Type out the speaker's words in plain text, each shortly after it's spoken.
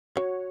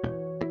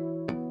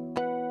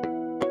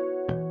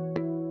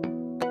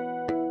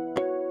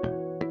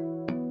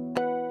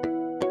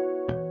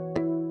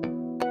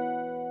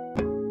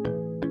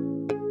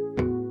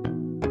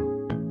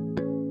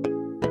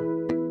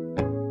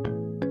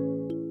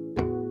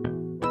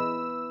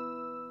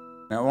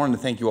I wanted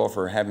to thank you all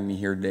for having me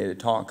here today to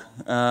talk.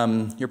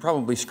 You're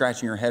probably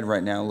scratching your head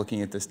right now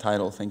looking at this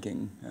title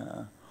thinking,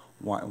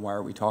 why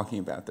are we talking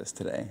about this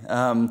today?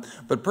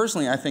 But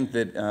personally, I think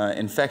that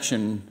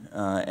infection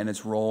and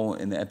its role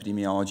in the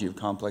epidemiology of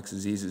complex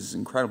diseases is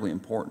incredibly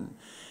important.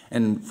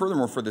 And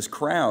furthermore, for this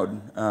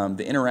crowd,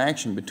 the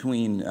interaction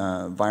between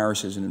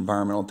viruses and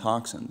environmental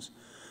toxins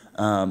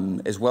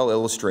is well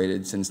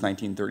illustrated since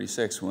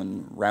 1936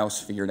 when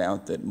Rouse figured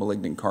out that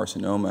malignant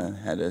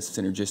carcinoma had a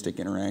synergistic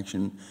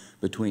interaction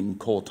between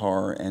coal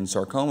tar and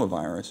sarcoma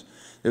virus.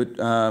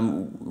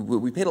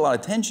 We paid a lot of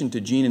attention to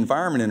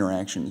gene-environment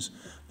interactions,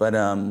 but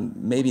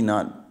maybe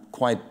not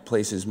quite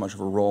place as much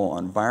of a role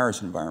on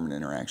virus-environment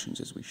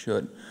interactions as we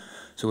should.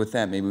 So with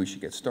that, maybe we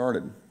should get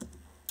started.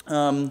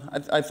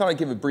 I thought I'd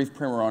give a brief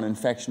primer on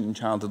infection and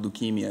childhood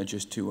leukemia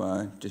just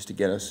to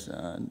get us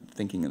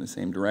thinking in the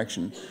same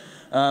direction.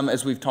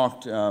 As we've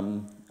talked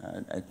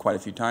quite a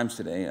few times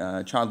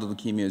today, childhood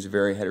leukemia is a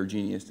very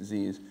heterogeneous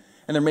disease,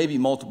 and there may be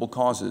multiple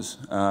causes,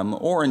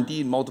 or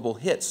indeed multiple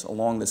hits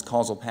along this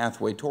causal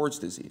pathway towards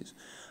disease.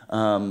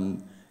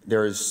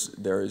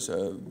 There's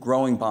a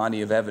growing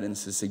body of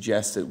evidence to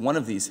suggest that one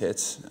of these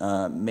hits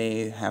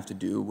may have to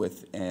do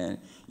with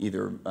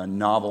either a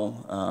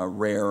novel,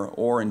 rare,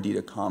 or indeed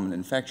a common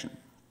infection.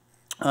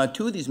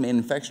 Two of these main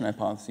infection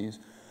hypotheses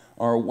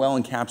are well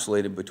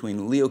encapsulated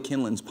between Leo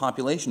Kinlan's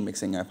population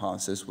mixing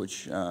hypothesis,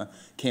 which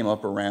came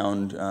up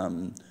around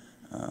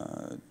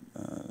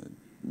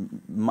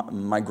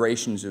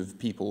migrations of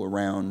people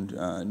around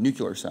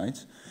nuclear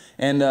sites,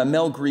 and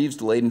Mel Greaves'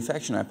 delayed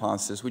infection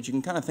hypothesis, which you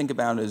can kind of think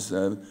about as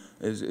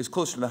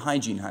closer to the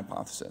hygiene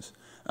hypothesis.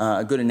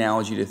 A good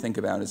analogy to think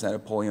about is that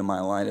of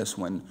poliomyelitis,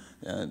 when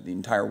the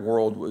entire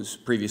world was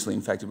previously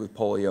infected with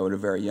polio at a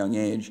very young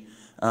age.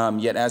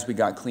 Yet as we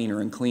got cleaner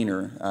and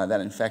cleaner,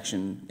 that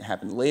infection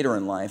happened later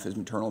in life as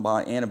maternal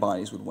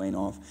antibodies would wane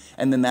off,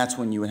 and then that's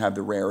when you would have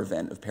the rare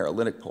event of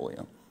paralytic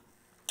polio.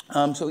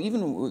 So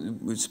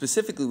even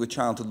specifically with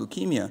childhood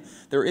leukemia,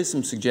 there is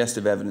some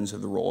suggestive evidence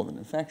of the role of an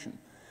infection.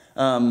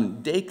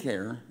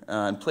 Daycare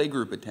and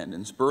playgroup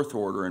attendance, birth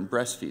order, and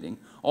breastfeeding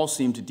all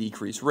seem to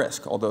decrease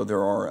risk, although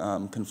there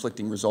are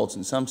conflicting results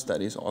in some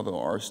studies, although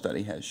our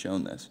study has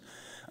shown this.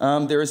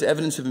 There is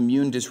evidence of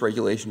immune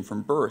dysregulation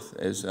from birth,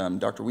 as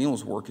Dr.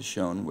 Wiemel's work has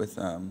shown with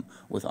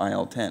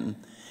IL-10.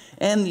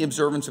 And the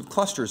observance of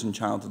clusters in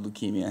childhood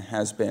leukemia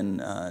has been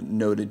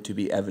noted to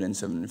be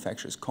evidence of an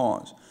infectious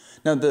cause.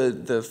 Now,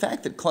 the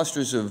fact that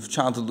clusters of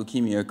childhood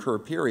leukemia occur,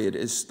 period,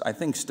 is, I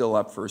think, still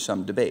up for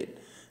some debate.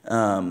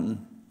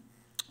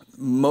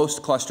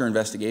 Most cluster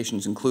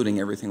investigations, including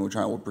everything which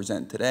I will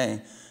present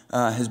today,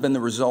 has been the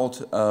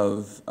result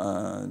of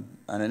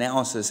an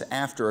analysis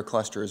after a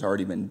cluster has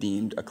already been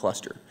deemed a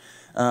cluster.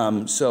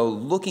 So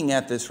looking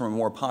at this from a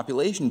more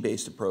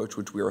population-based approach,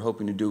 which we are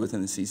hoping to do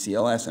within the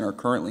CCLS and are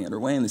currently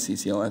underway in the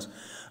CCLS,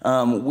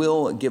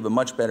 will give a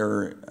much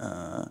better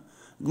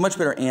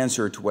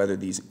answer to whether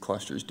these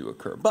clusters do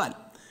occur.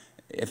 But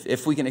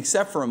if we can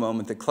accept for a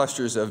moment that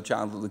clusters of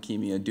childhood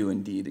leukemia do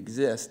indeed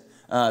exist,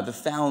 the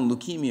Fallon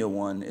leukemia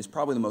one is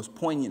probably the most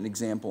poignant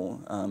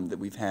example that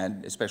we've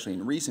had, especially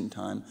in recent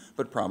time,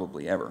 but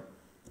probably ever.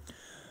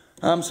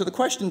 So the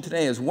question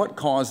today is, what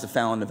caused the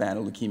Fallon Nevada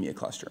leukemia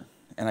cluster?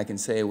 And I can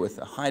say with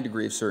a high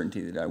degree of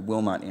certainty that I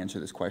will not answer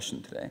this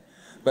question today.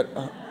 But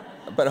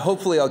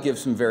hopefully I'll give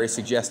some very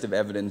suggestive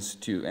evidence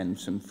and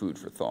some food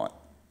for thought.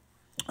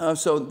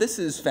 So this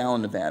is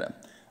Fallon, Nevada.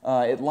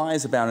 It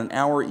lies about an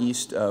hour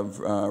east of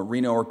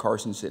Reno or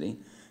Carson City.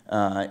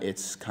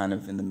 It's kind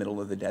of in the middle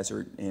of the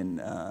desert,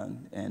 and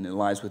it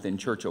lies within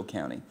Churchill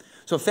County.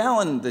 So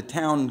Fallon, the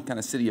town, kind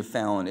of city of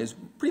Fallon, is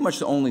pretty much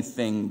the only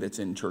thing that's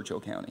in Churchill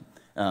County,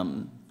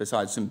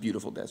 besides some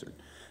beautiful desert.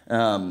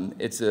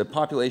 It's a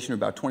population of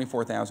about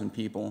 24,000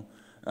 people,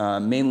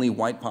 mainly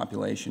white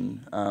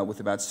population, with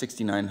about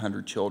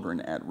 6,900 children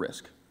at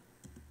risk.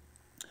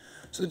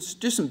 So it's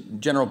just some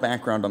general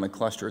background on the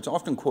cluster. It's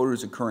often quoted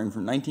as occurring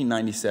from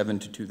 1997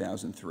 to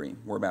 2003,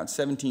 where about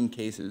 17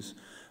 cases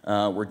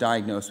were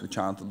diagnosed with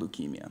childhood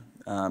leukemia.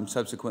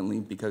 Subsequently,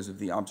 because of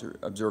the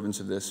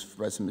observance of this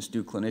by some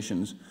astute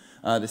clinicians,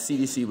 the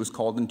CDC was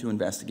called in to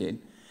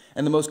investigate,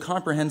 and the most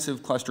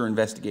comprehensive cluster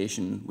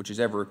investigation which has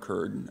ever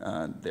occurred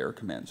there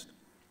commenced.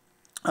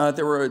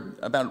 There were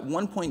about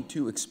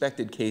 1.2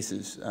 expected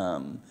cases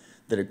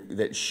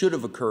that should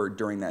have occurred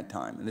during that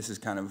time, and this is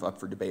kind of up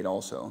for debate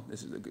also.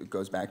 It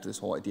goes back to this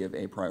whole idea of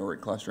a priori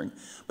clustering,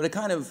 but it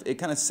kind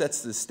of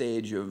sets the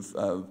stage of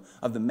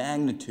the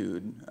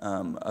magnitude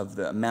of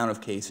the amount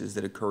of cases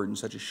that occurred in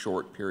such a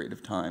short period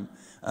of time,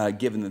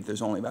 given that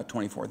there's only about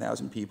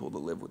 24,000 people that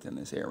live within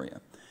this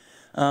area.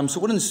 So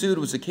what ensued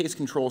was a case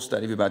control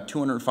study of about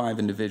 205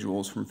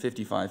 individuals from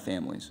 55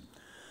 families,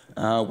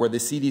 where the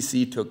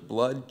CDC took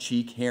blood,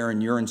 cheek, hair,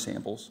 and urine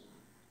samples,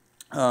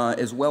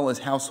 as well as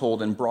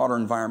household and broader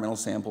environmental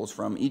samples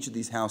from each of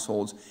these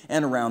households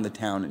and around the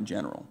town in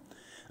general.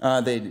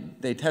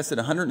 They tested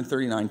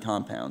 139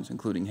 compounds,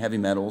 including heavy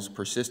metals,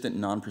 persistent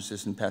and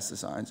non-persistent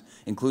pesticides,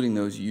 including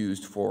those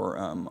used for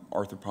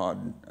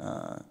arthropod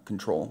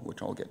control,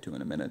 which I'll get to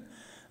in a minute,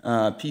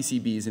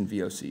 PCBs, and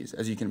VOCs.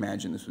 As you can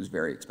imagine, this was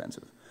very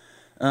expensive.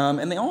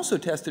 And they also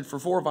tested for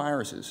 4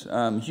 viruses: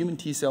 human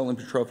T-cell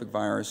lymphotrophic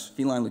virus,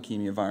 feline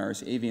leukemia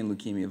virus, avian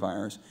leukemia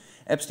virus,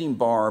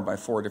 Epstein-Barr by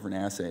 4 different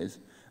assays.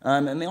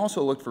 And they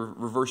also looked for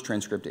reverse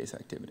transcriptase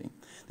activity.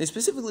 They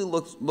specifically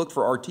looked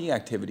for RT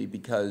activity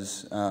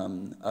because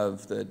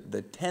of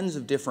the tens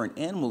of different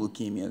animal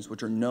leukemias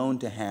which are known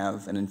to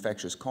have an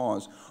infectious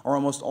cause are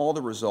almost all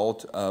the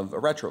result of a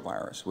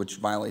retrovirus, which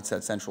violates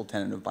that central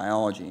tenet of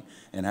biology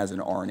and has an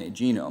RNA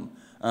genome.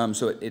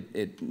 So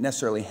it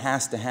necessarily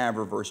has to have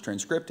reverse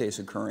transcriptase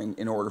occurring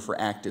in order for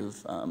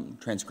active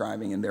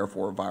transcribing and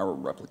therefore viral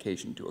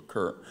replication to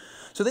occur.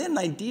 So they had an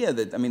idea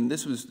that, I mean,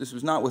 this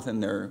was not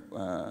within their,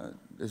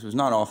 this was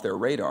not off their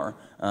radar,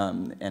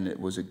 and it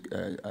was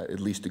at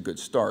least a good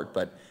start.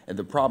 But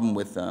the problem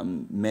with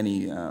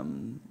many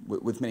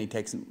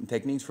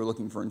techniques for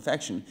looking for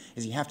infection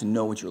is you have to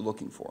know what you're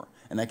looking for,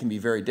 and that can be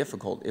very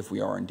difficult if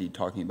we are indeed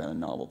talking about a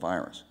novel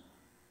virus.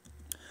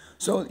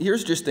 So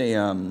here's just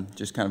a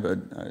just kind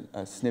of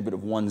a snippet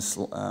of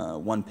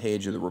one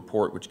page of the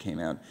report which came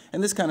out,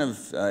 and this kind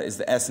of is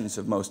the essence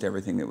of most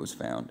everything that was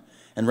found.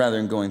 And rather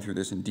than going through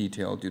this in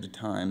detail due to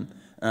time,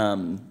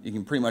 you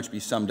can pretty much be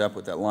summed up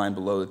with that line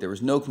below that there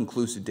was no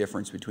conclusive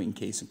difference between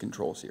case and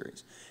control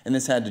series. And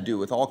this had to do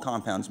with all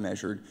compounds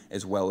measured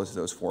as well as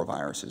those 4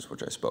 viruses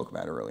which I spoke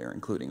about earlier,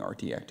 including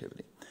RT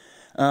activity.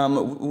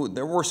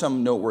 There were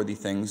some noteworthy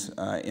things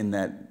in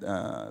that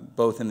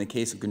both in the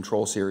case of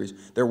control series,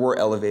 there were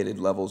elevated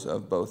levels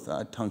of both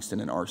tungsten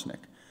and arsenic.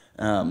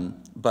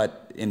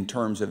 But in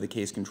terms of the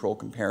case control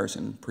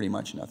comparison, pretty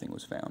much nothing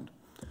was found.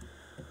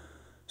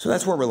 So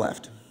that's where we're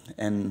left.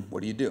 And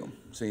what do?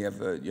 So you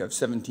have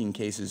 17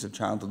 cases of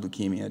childhood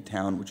leukemia, a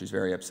town which is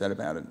very upset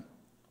about it.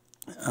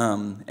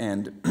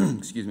 And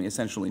excuse me,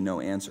 essentially no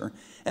answer.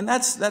 And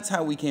that's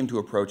how we came to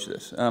approach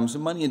this. So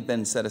money had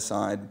been set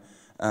aside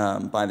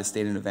by the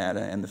state of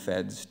Nevada and the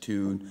feds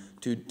to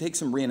take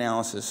some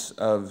reanalysis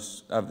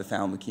of the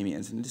Fallon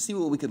leukemias and to see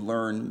what we could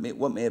learn,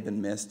 what may have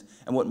been missed,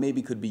 and what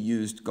maybe could be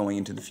used going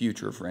into the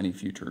future for any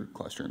future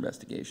cluster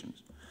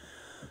investigations.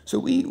 So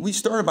we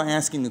started by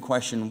asking the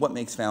question, what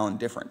makes Fallon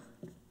different?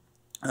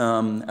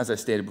 As I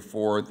stated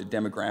before, the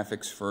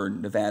demographics for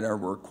Nevada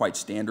were quite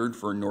standard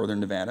for northern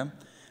Nevada.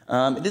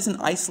 It is an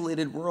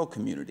isolated rural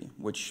community,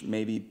 which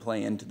maybe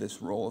play into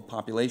this role of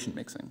population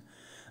mixing.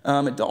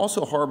 It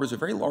also harbors a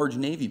very large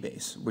Navy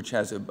base, which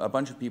has a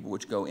bunch of people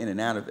which go in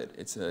and out of it.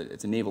 It's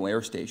a naval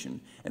air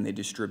station, and they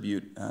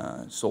distribute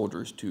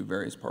soldiers to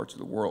various parts of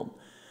the world.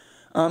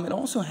 It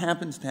also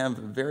happens to have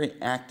a very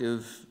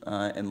active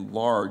and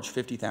large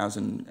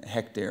 50,000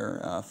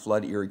 hectare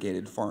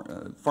flood-irrigated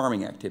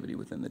farming activity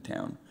within the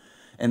town.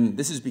 And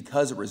this is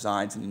because it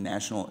resides in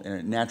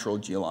a natural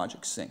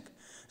geologic sink.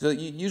 So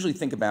you usually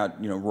think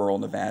about rural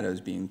Nevada as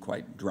being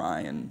quite dry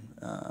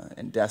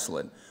and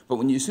desolate.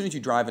 But as soon as you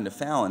drive into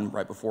Fallon,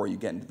 right before you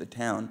get into the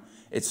town,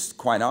 it's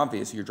quite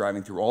obvious you're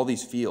driving through all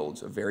these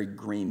fields of very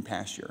green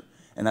pasture.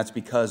 And that's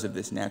because of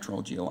this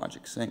natural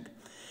geologic sink.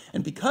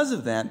 And because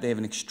of that, they have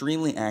an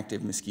extremely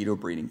active mosquito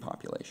breeding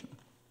population.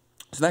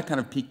 So that kind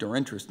of piqued our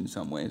interest in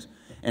some ways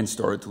and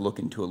started to look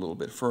into a little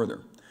bit further.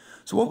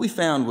 So what we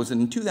found was that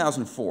in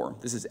 2004,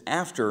 this is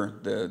after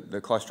the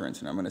cluster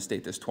incident, I'm going to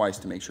state this twice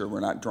to make sure we're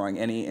not drawing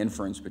any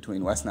inference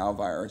between West Nile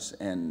virus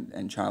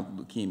and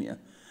childhood leukemia.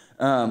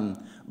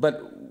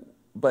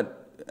 But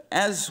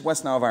as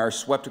West Nile virus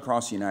swept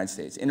across the United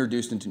States,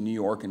 introduced into New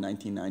York in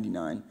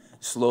 1999,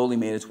 slowly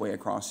made its way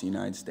across the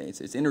United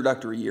States. Its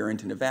introductory year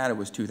into Nevada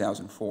was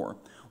 2004,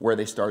 where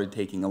they started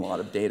taking a lot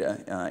of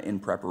data in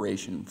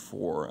preparation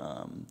for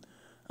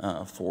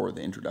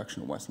the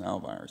introduction of West Nile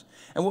virus.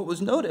 And what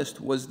was noticed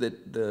was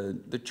that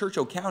the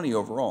Churchill County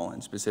overall,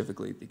 and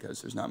specifically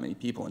because there's not many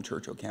people in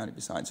Churchill County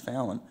besides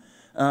Fallon,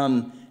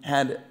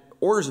 had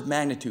orders of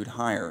magnitude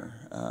higher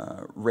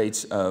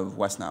rates of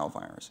West Nile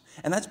virus.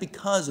 And that's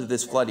because of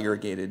this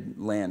flood-irrigated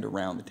land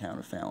around the town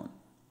of Fallon.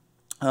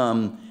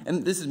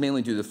 And this is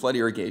mainly due to the flood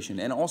irrigation,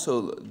 and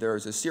also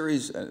there's a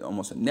series,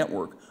 almost a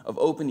network, of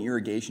open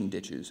irrigation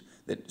ditches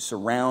that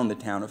surround the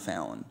town of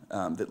Fallon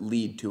that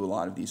lead to a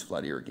lot of these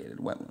flood irrigated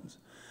wetlands.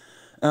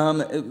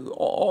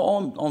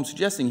 All I'm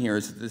suggesting here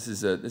is that this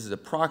is a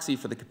proxy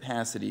for the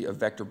capacity of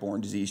vector-borne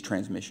disease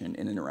transmission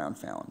in and around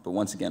Fallon. But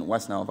once again,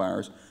 West Nile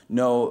virus,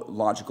 no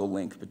logical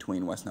link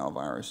between West Nile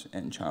virus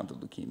and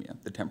childhood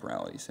leukemia. The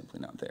temporality is simply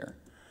not there.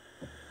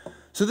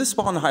 So this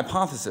spawned a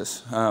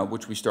hypothesis,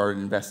 which we started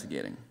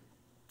investigating,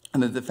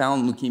 and that the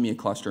Fallon leukemia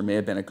cluster may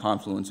have been a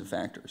confluence of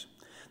factors,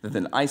 that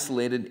an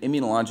isolated,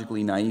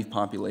 immunologically naive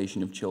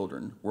population of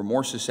children were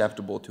more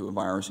susceptible to a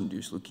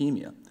virus-induced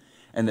leukemia,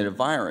 and that a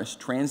virus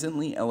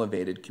transiently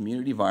elevated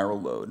community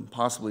viral load,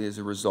 possibly as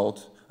a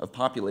result of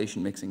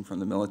population mixing from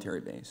the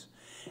military base,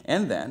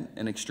 and then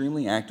an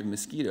extremely active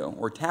mosquito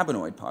or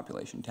tabanoid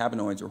population,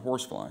 tabanoids are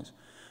horseflies,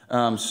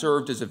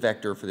 served as a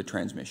vector for the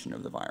transmission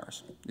of the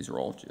virus. These are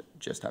all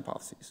just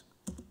hypotheses.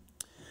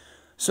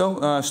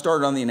 So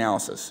started on the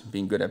analysis.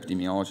 Being good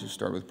epidemiologists,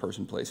 started with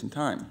person, place, and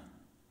time.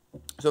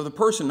 So the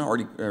person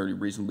already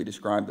reasonably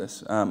described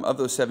this. Of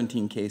those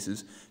 17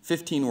 cases,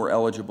 15 were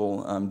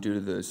eligible due to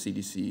the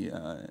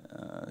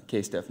CDC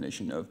case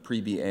definition of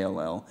pre-B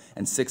ALL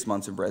and 6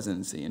 months of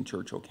residency in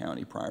Churchill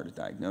County prior to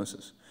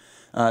diagnosis.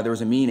 There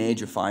was a mean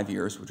age of 5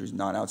 years, which was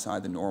not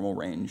outside the normal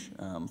range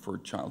for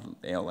childhood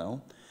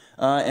ALL.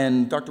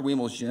 And Dr.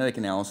 Wiemel's genetic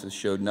analysis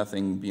showed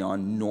nothing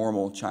beyond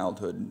normal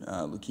childhood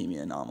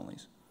leukemia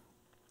anomalies.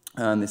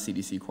 And the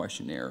CDC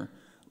questionnaire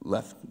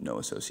left no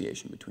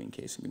association between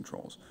case and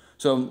controls.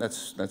 So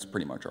that's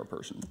pretty much our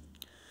person.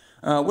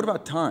 What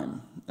about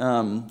time?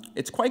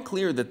 It's quite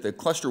clear that the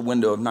cluster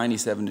window of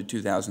 97 to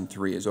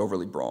 2003 is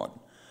overly broad,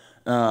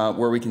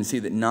 where we can see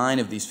that 9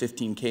 of these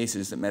 15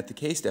 cases that met the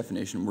case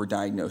definition were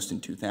diagnosed in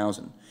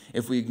 2000.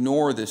 If we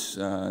ignore this,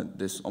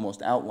 this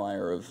almost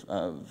outlier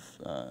of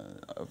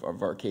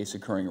our case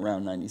occurring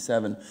around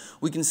 97,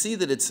 we can see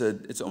that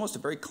it's almost a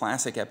very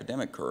classic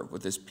epidemic curve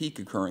with this peak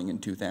occurring in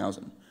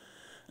 2000.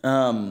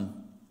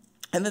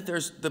 And that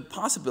there's the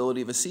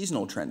possibility of a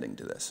seasonal trending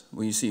to this.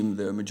 When you see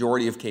the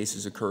majority of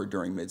cases occurred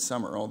during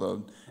midsummer,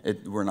 although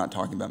we're not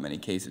talking about many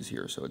cases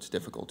here, so it's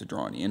difficult to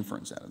draw any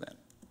inference out of that.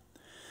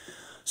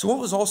 So what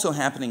was also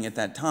happening at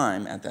that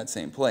time at that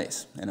same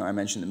place? I know I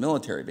mentioned the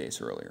military base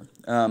earlier.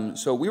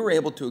 So we were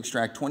able to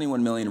extract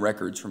 21 million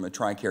records from a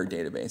TRICARE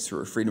database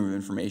through a Freedom of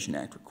Information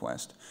Act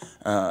request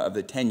of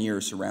the 10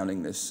 years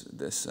surrounding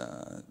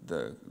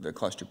the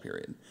cluster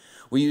period.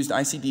 We used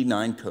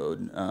ICD-9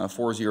 code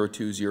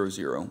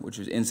 40200, which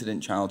was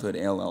incident childhood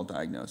ALL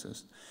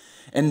diagnosis,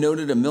 and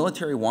noted a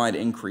military-wide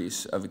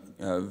increase of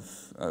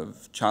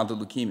childhood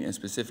leukemia,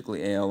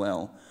 specifically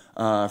ALL,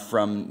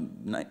 from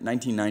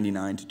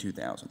 1999 to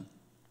 2000.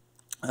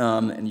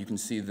 And you can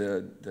see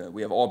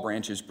we have all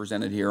branches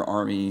presented here: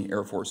 Army,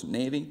 Air Force, and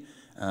Navy.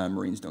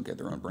 Marines don't get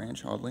their own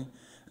branch, oddly.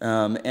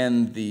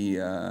 And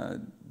the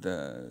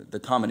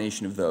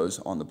combination of those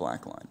on the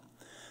black line.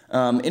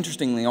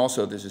 Interestingly,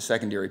 also, there's a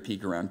secondary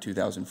peak around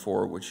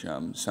 2004, which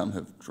some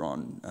have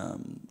drawn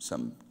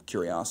some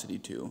curiosity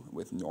to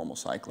with normal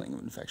cycling of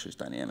infectious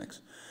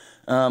dynamics.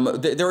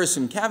 There is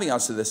some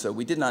caveats to this, though.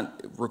 We did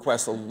not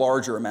request a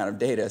larger amount of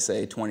data,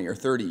 say 20 or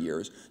 30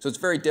 years, so it's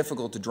very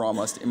difficult to draw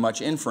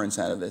much inference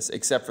out of this,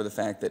 except for the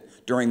fact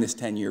that during this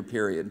 10-year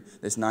period,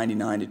 this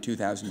 99 to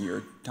 2,000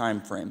 year time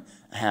frame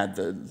had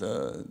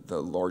the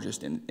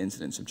largest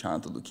incidence of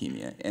childhood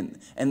leukemia.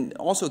 And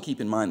also keep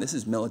in mind, this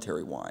is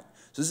military-wide.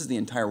 So this is the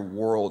entire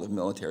world of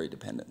military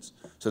dependence.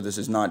 So this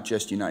is not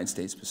just United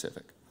States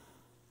specific.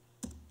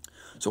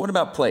 So what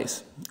about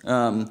place?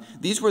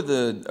 These are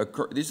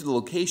the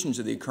locations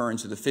of the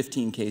occurrence of the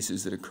 15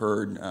 cases that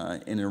occurred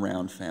in and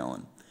around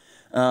Fallon.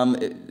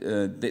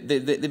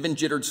 They've been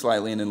jittered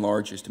slightly and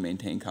enlarged just to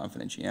maintain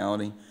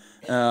confidentiality.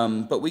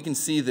 But we can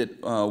see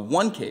that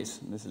one case,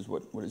 and this is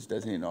what is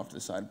designated off to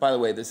the side. By the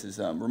way, this is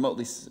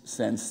remotely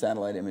sensed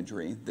satellite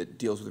imagery that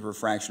deals with the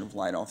refraction of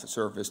light off the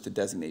surface to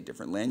designate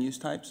different land use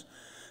types.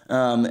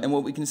 And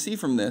what we can see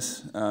from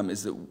this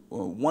is that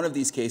one of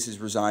these cases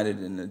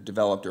resided in a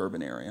developed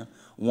urban area,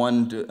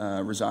 one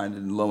resided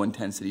in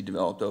low-intensity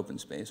developed open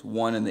space,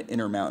 one in the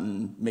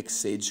intermountain mixed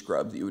sage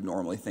scrub that you would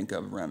normally think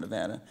of around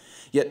Nevada,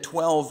 yet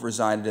 12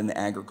 resided in the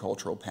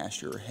agricultural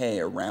pasture or hay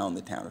around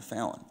the town of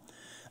Fallon.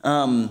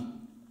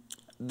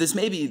 This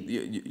may be,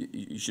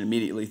 you should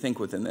immediately think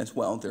within this,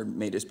 well, there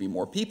may just be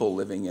more people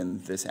living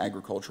in this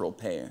agricultural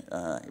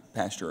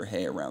pasture or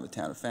hay around the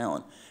town of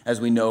Fallon.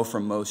 As we know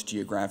from most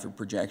geographic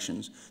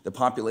projections, the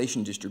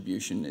population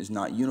distribution is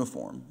not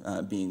uniform,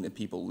 being that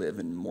people live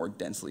in more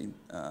densely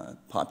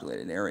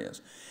populated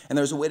areas. And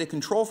there's a way to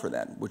control for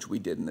that, which we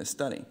did in this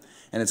study.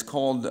 And it's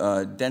called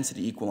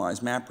density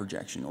equalized map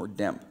projection, or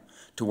DEMP,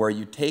 to where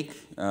you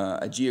take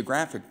a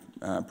geographic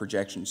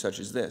projection such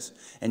as this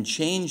and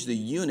change the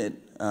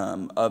unit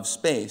of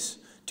space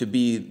to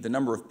be the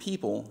number of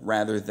people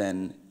rather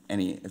than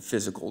any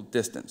physical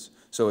distance.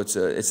 So it's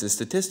a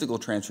statistical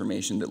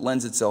transformation that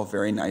lends itself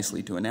very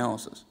nicely to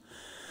analysis.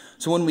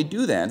 So when we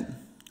do that,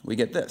 we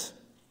get this.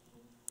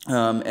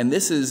 And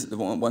this is,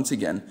 once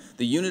again,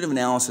 the unit of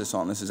analysis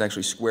on this is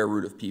actually square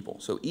root of people.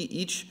 So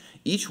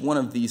each one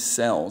of these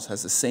cells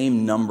has the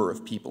same number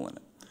of people in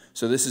it.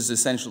 So this is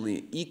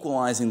essentially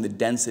equalizing the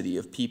density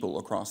of people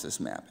across this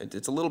map.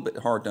 It's a little bit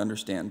hard to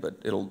understand, but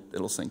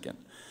it'll sink in.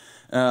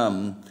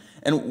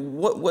 And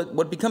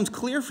what becomes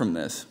clear from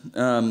this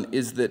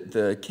is that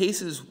the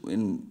cases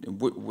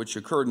which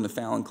occurred in the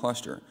Fallon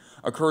cluster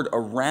occurred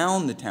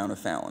around the town of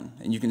Fallon.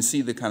 And you can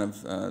see the kind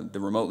of the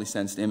remotely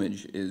sensed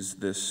image is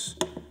this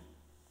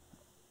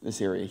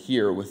area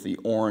here with the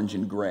orange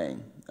and gray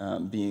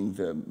being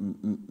the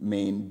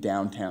main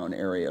downtown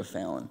area of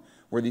Fallon,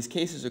 where these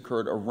cases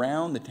occurred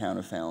around the town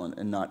of Fallon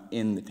and not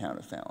in the town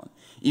of Fallon,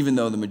 even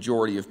though the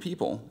majority of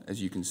people,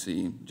 as you can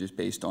see, just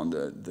based on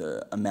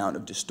the amount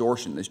of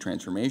distortion this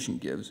transformation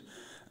gives,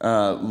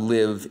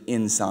 live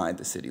inside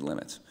the city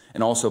limits.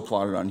 And also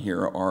plotted on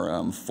here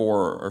are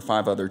 4 or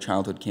 5 other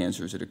childhood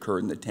cancers that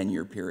occurred in the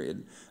 10-year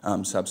period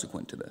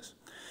subsequent to this.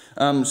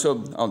 I'll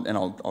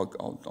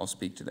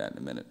speak to that in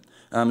a minute.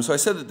 So I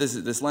said that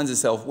this lends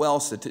itself well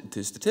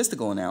to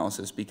statistical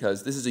analysis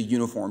because this is a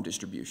uniform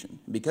distribution.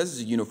 Because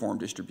it's a uniform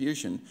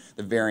distribution,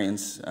 the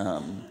variance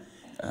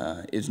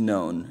is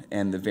known,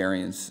 and the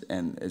variance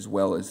and as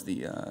well as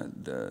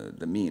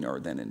the mean are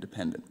then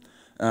independent.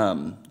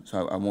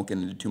 So I won't get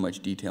into too much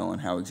detail on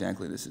how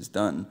exactly this is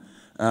done.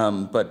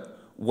 But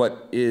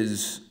what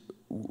is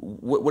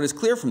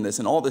clear from this,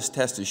 and all this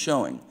test is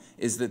showing,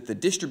 is that the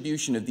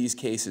distribution of these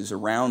cases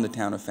around the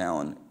town of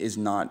Fallon is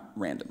not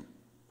random.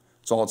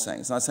 That's all it's saying.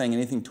 It's not saying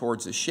anything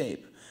towards the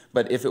shape,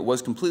 but if it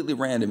was completely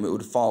random, it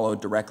would follow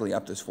directly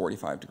up this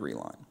 45-degree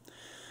line.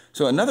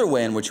 So another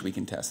way in which we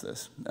can test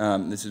this,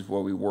 this is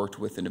where we worked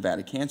with the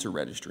Nevada Cancer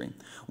Registry,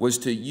 was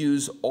to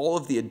use all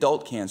of the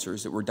adult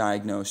cancers that were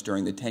diagnosed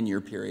during the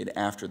 10-year period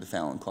after the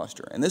Fallon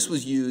cluster. And this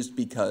was used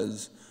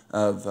because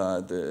of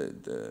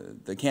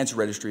the cancer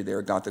registry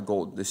there got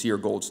the SEER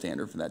gold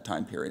standard for that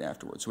time period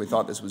afterwards. So we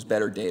thought this was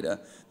better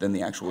data than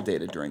the actual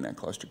data during that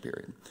cluster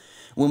period.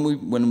 When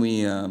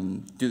we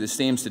do the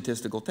same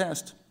statistical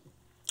test,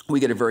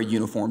 we get a very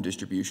uniform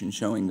distribution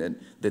showing that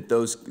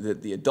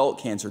the adult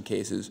cancer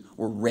cases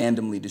were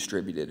randomly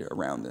distributed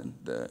around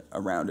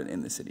and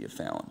in the city of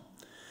Fallon.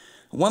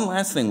 One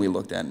last thing we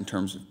looked at in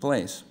terms of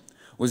place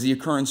was the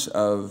occurrence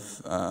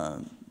of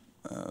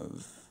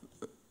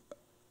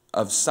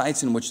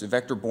sites in which the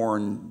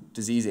vector-borne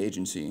disease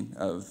agency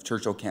of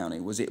Churchill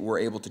County were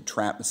able to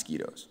trap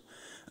mosquitoes.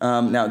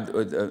 Now,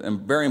 a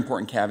very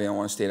important caveat I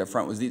want to state up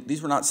front was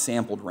these were not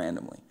sampled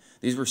randomly.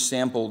 These were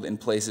sampled in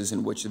places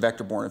in which the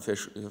vector-borne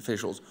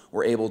officials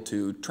were able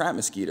to trap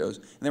mosquitoes,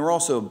 and they were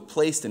also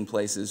placed in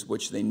places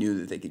which they knew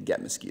that they could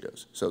get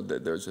mosquitoes. So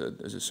there's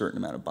a certain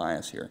amount of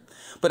bias here.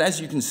 But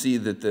as you can see,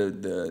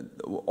 that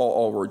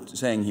all we're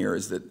saying here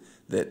is that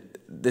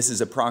this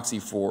is a proxy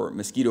for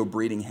mosquito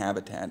breeding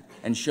habitat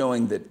and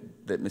showing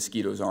that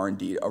mosquitoes are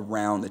indeed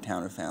around the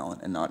town of Fallon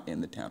and not in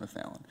the town of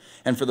Fallon.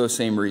 And for those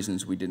same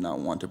reasons, we did not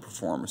want to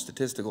perform a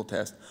statistical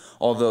test,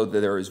 although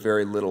there is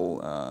very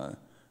little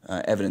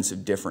evidence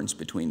of difference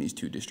between these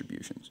two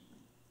distributions.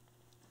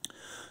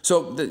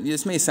 So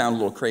this may sound a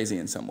little crazy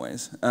in some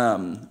ways,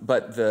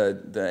 but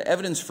the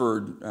evidence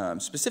for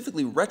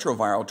specifically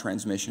retroviral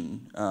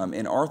transmission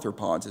in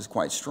arthropods is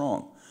quite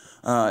strong.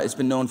 It's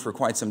been known for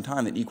quite some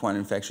time that equine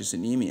infectious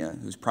anemia,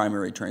 whose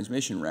primary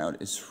transmission route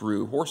is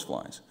through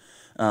horseflies.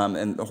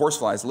 And the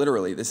horseflies,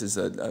 literally, this is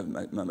a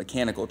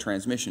mechanical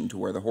transmission to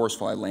where the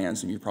horsefly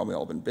lands, and you've probably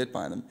all been bit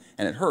by them,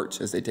 and it hurts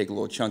as they take a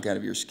little chunk out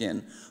of your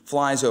skin,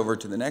 flies over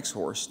to the next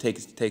horse,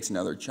 takes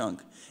another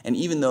chunk. And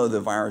even though the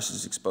virus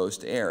is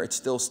exposed to air, it's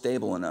still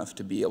stable enough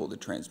to be able to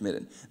transmit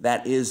it.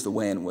 That is the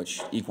way in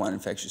which equine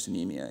infectious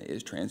anemia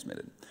is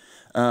transmitted.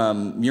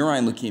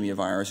 Murine leukemia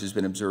virus has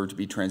been observed to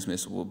be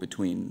transmissible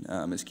between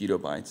mosquito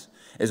bites,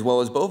 as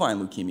well as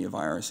bovine leukemia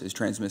virus is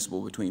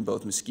transmissible between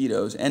both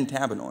mosquitoes and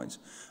tabanoids.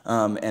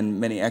 And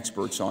many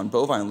experts on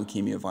bovine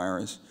leukemia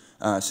virus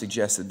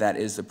suggest that that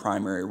is the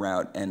primary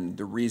route and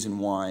the reason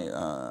why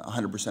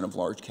 100% of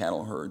large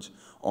cattle herds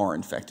are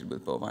infected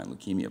with bovine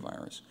leukemia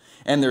virus.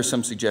 And there's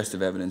some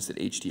suggestive evidence that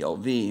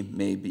HTLV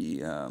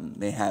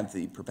may have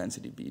the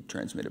propensity to be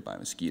transmitted by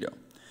mosquito.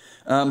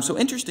 So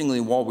interestingly,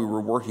 while we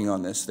were working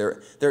on this,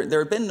 there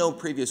had been no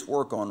previous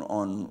work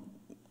on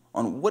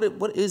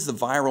what is the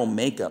viral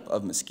makeup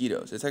of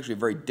mosquitoes. It's actually a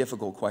very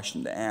difficult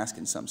question to ask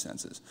in some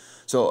senses.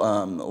 So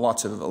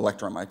lots of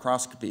electron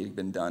microscopy has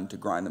been done to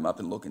grind them up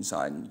and look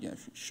inside, and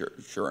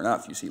sure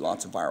enough, you see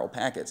lots of viral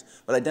packets.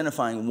 But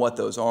identifying what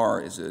those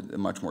are is a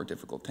much more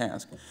difficult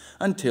task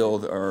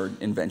until our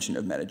invention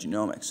of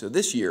metagenomics. So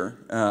this year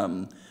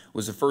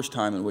was the first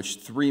time in which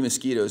 3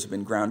 mosquitoes have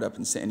been ground up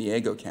in San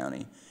Diego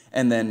County,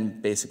 and then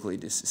basically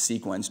just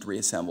sequenced,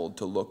 reassembled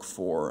to look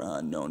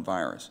for known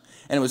virus.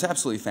 And it was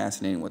absolutely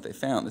fascinating what they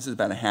found. This is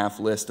about a half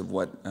list of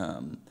what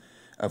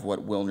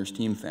Wilner's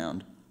team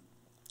found,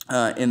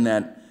 in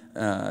that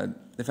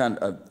they found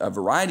a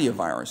variety of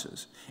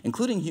viruses,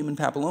 including human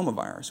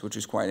papillomavirus, which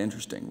is quite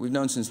interesting. We've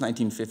known since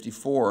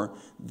 1954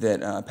 that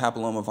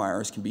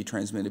papillomavirus can be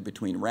transmitted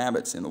between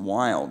rabbits in the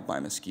wild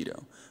by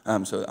mosquito.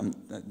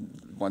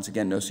 Once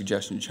again, no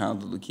suggestion of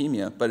childhood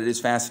leukemia, but it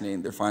is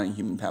fascinating they're finding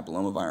human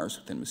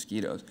papillomavirus within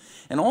mosquitoes.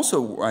 And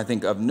also, I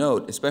think of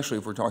note, especially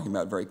if we're talking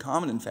about very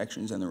common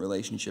infections and the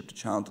relationship to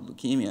childhood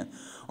leukemia,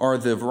 are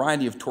the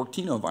variety of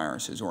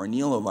tortinoviruses or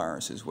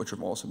aniloviruses, which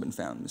have also been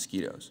found in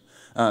mosquitoes.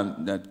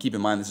 Now, keep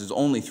in mind, this is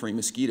only 3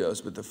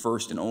 mosquitoes with the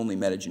first and only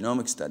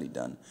metagenomic study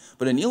done.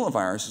 But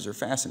aniloviruses are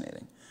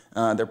fascinating.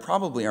 They're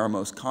probably our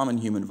most common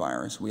human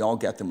virus. We all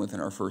get them within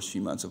our first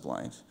few months of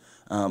life.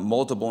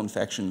 Multiple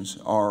infections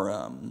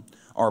are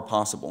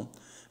possible.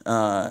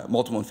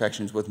 Multiple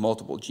infections with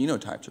multiple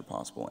genotypes are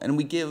possible. And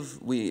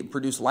we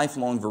produce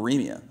lifelong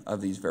viremia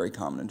of these very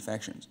common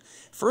infections.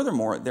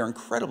 Furthermore, they're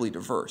incredibly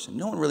diverse, and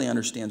no one really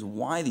understands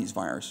why these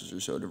viruses are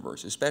so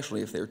diverse,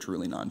 especially if they're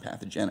truly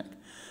non-pathogenic.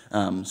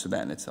 So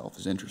that in itself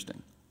is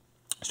interesting.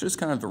 So just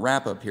kind of to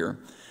wrap up here.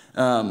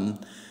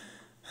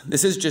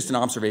 This is just an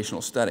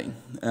observational study,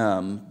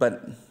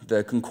 but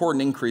the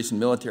concordant increase in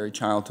military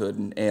childhood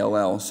and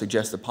ALL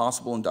suggests a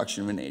possible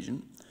induction of an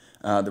agent.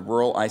 The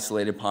rural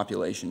isolated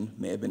population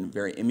may have been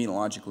very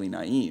immunologically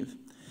naive,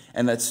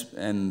 and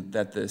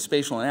that the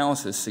spatial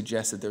analysis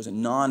suggests that there's a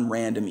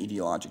non-random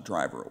etiologic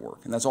driver at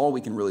work, and that's all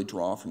we can really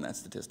draw from that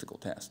statistical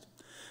test.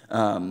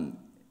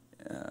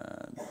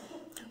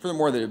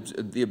 Furthermore,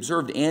 the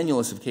observed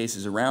annulus of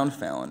cases around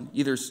Fallon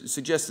either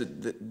suggests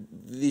that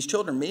these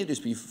children may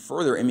just be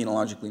further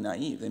immunologically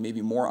naive. They may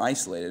be more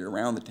isolated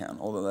around the town,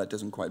 although that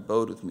doesn't quite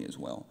bode with me as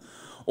well.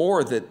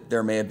 Or that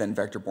there may have been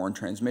vector-borne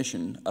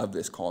transmission of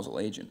this causal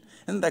agent.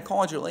 And that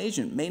causal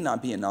agent may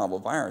not be a novel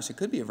virus. It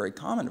could be a very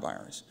common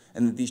virus.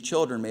 And that these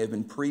children may have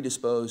been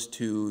predisposed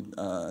to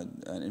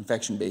an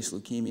infection-based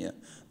leukemia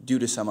due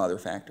to some other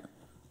factor.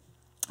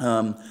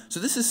 So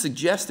this is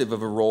suggestive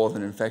of a role of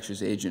an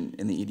infectious agent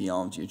in the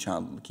etiology of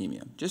childhood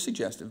leukemia. Just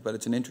suggestive, but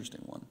it's an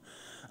interesting one.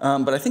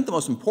 But I think the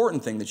most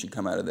important thing that should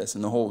come out of this,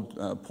 and the whole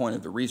point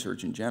of the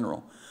research in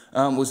general,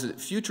 was that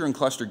future and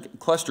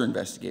cluster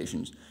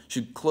investigations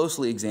should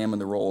closely examine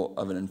the role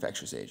of an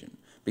infectious agent,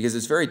 because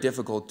it's very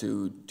difficult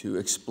to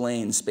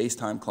explain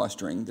space-time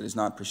clustering that is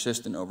not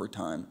persistent over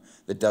time,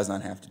 that does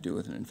not have to do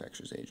with an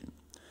infectious agent.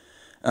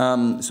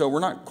 So we're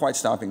not quite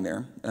stopping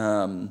there.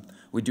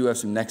 We do have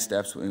some next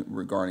steps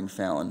regarding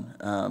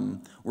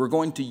Fallon. We're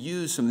going to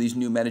use some of these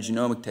new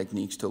metagenomic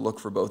techniques to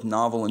look for both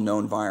novel and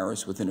known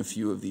virus within a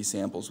few of these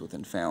samples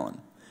within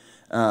Fallon.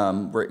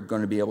 We're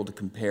going to be able to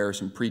compare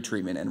some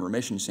pretreatment and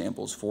remission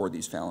samples for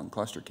these Fallon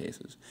cluster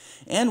cases.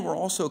 And we're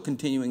also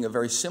continuing a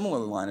very similar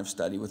line of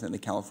study within the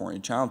California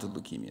Childhood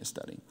Leukemia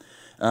study,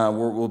 where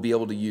we'll be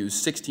able to use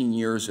 16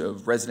 years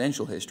of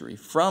residential history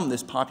from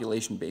this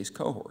population-based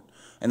cohort.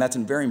 And that's a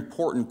very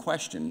important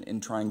question in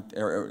trying,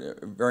 or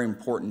a very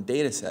important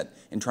data set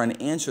in trying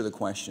to answer the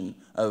question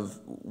of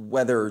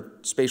whether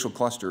spatial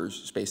clusters,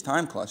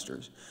 space-time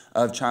clusters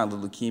of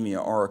childhood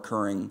leukemia are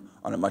occurring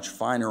on a much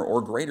finer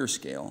or greater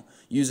scale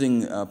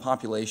using a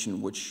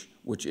population which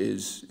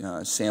is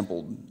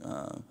sampled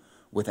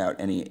without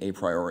any a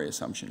priori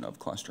assumption of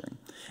clustering.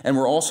 And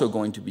we're also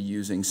going to be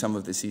using some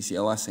of the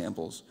CCLS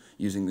samples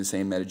using the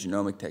same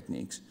metagenomic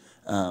techniques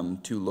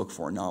to look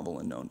for novel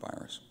and known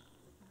virus.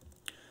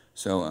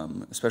 So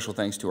a special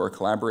thanks to our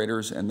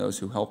collaborators and those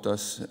who helped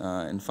us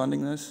in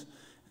funding this,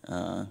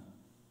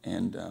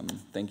 and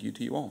thank you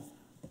to you all.